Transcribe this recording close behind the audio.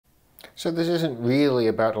So this isn't really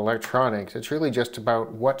about electronics. It's really just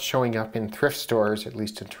about what's showing up in thrift stores, at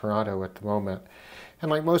least in Toronto at the moment.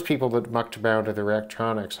 And like most people that mucked about with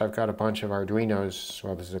electronics, I've got a bunch of Arduinos.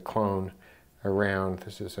 Well, this is a clone around.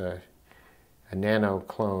 This is a nano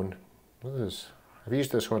clone. I've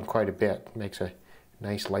used this one quite a bit. It makes a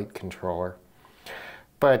nice light controller.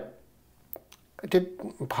 But I did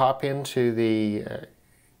pop into the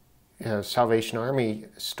Salvation Army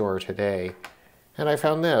store today, and I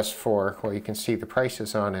found this for, well, you can see the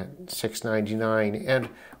prices on it, $6.99. And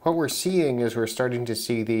what we're seeing is we're starting to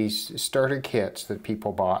see these starter kits that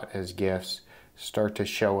people bought as gifts start to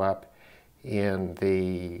show up in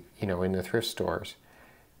the, in the thrift stores.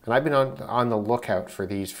 And I've been on the lookout for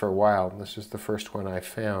these for a while, and this is the first one I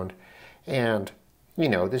found. And,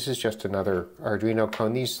 this is just another Arduino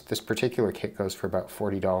clone. This particular kit goes for about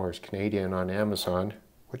 $40 Canadian on Amazon,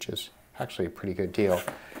 which is actually a pretty good deal.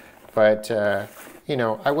 But,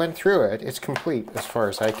 I went through it. It's complete as far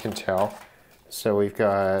as I can tell. So we've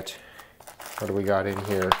got, what do we got in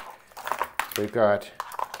here? We've got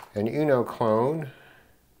an Uno clone,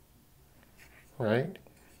 right?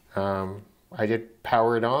 I did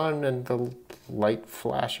power it on and the light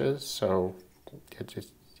flashes, so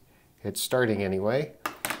it's starting anyway.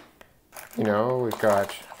 We've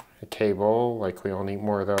got a cable, like we all need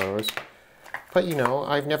more of those. But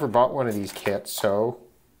I've never bought one of these kits, so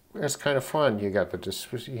it's kind of fun. You got the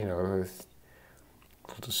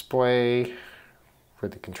display for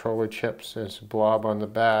the controller chips. There's a blob on the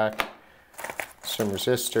back. Some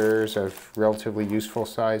resistors of relatively useful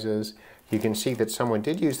sizes. You can see that someone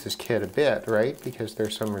did use this kit a bit, right? Because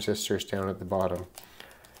there's some resistors down at the bottom.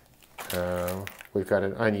 We've got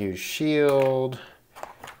an unused shield.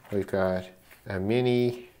 We've got a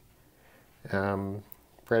mini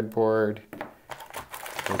breadboard.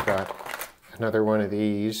 We've got another one of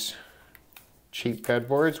these cheap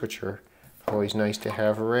breadboards, which are always nice to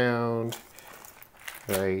have around.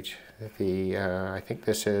 Right. I think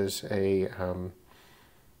this is an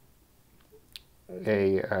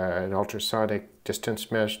ultrasonic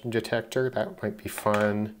distance mesh detector. That might be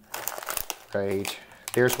fun. Right.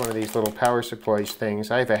 There's one of these little power supplies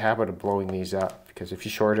things. I have a habit of blowing these up because if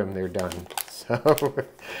you short them, they're done. So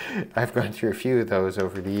I've gone through a few of those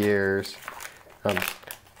over the years.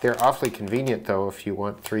 They're awfully convenient though if you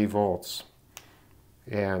want 3 volts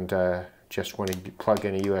and just want to plug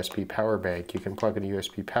in a USB power bank. You can plug in a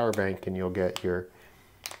USB power bank and you'll get your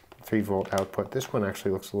 3-volt output. This one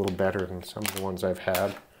actually looks a little better than some of the ones I've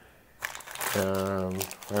had. I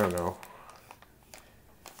don't know.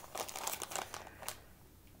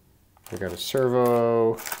 We got a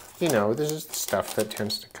servo. This is the stuff that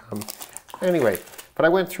tends to come. Anyway, but I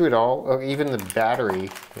went through it all. Even the battery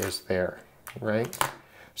is there, right?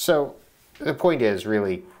 So the point is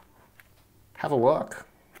really have a look,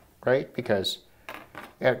 right? Because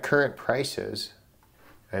at current prices,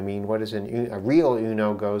 I mean, what is a real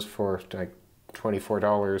Uno goes for like $24,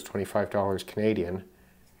 $25 Canadian,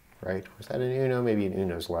 right? Was that an Uno? Maybe an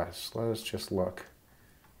Uno's less. Let us just look.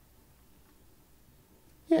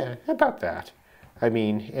 Yeah, about that. I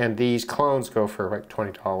mean, and these clones go for like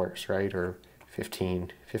 $20, right? Or $15,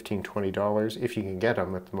 $20 if you can get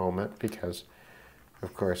them at the moment, because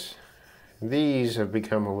of course these have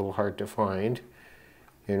become a little hard to find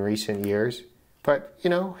in recent years. But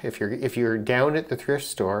if you're down at the thrift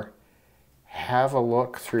store, have a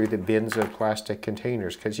look through the bins of plastic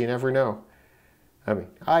containers, because you never know. I mean,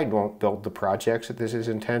 I won't build the projects that this is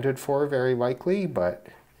intended for, very likely, but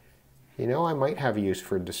I might have use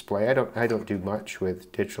for display. I don't do much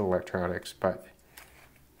with digital electronics, but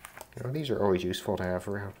these are always useful to have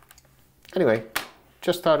around. Anyway,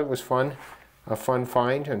 just thought it was fun, a fun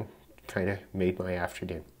find, and kind of made my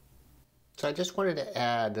afternoon. So I just wanted to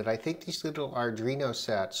add that I think these little Arduino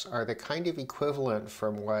sets are the kind of equivalent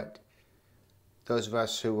from what those of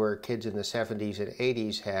us who were kids in the 70s and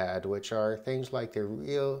 80s had, which are things like the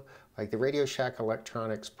Radio Shack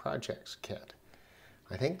Electronics Projects Kit.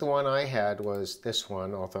 I think the one I had was this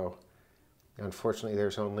one, although unfortunately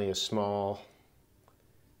there's only a small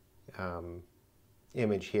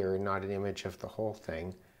image here and not an image of the whole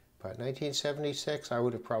thing. But 1976, I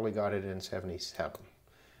would have probably got it in 77.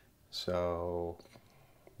 So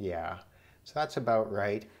yeah, so that's about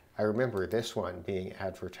right. I remember this one being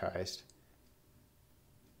advertised.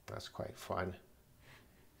 That's quite fun.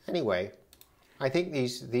 Anyway, I think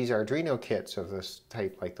these Arduino kits of this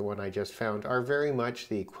type, like the one I just found, are very much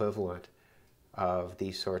the equivalent of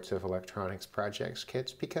these sorts of electronics projects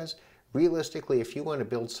kits, because realistically, if you want to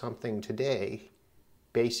build something today,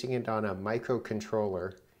 basing it on a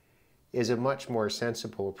microcontroller is a much more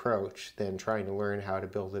sensible approach than trying to learn how to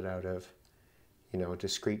build it out of,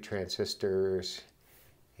 discrete transistors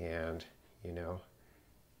and,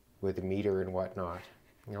 with a meter and whatnot.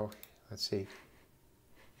 Let's see.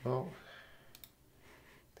 Well,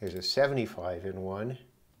 there's a 75 in one.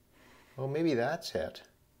 Well, maybe that's it.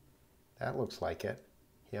 That looks like it.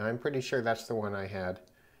 Yeah, I'm pretty sure that's the one I had.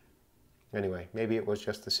 Anyway, maybe it was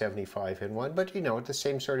just the 75 in one, but it's the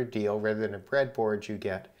same sort of deal. Rather than a breadboard, you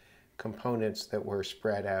get components that were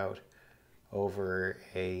spread out over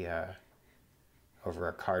a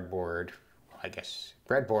cardboard, I guess,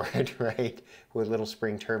 breadboard, right, with little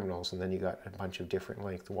spring terminals, and then you got a bunch of different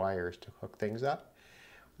length wires to hook things up.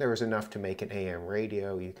 There was enough to make an AM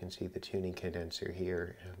radio. You can see the tuning condenser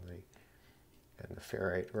here and the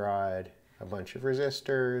ferrite rod, a bunch of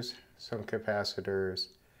resistors, some capacitors,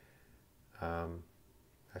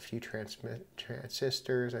 a few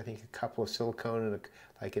transistors, I think a couple of silicone and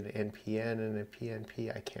like an NPN and a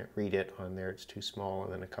PNP. I can't read it on there, it's too small,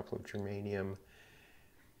 and then a couple of germanium.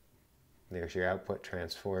 There's your output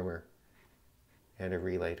transformer and a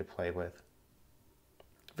relay to play with.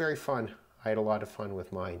 Very fun. I had a lot of fun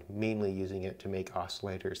with mine, mainly using it to make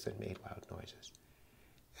oscillators that made loud noises.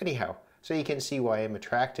 Anyhow, so you can see why I'm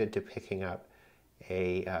attracted to picking up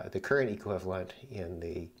the current equivalent in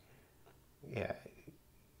the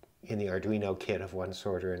Arduino kit of one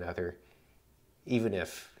sort or another, even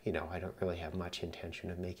if, I don't really have much intention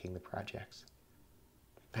of making the projects.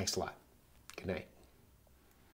 Thanks a lot. Good night.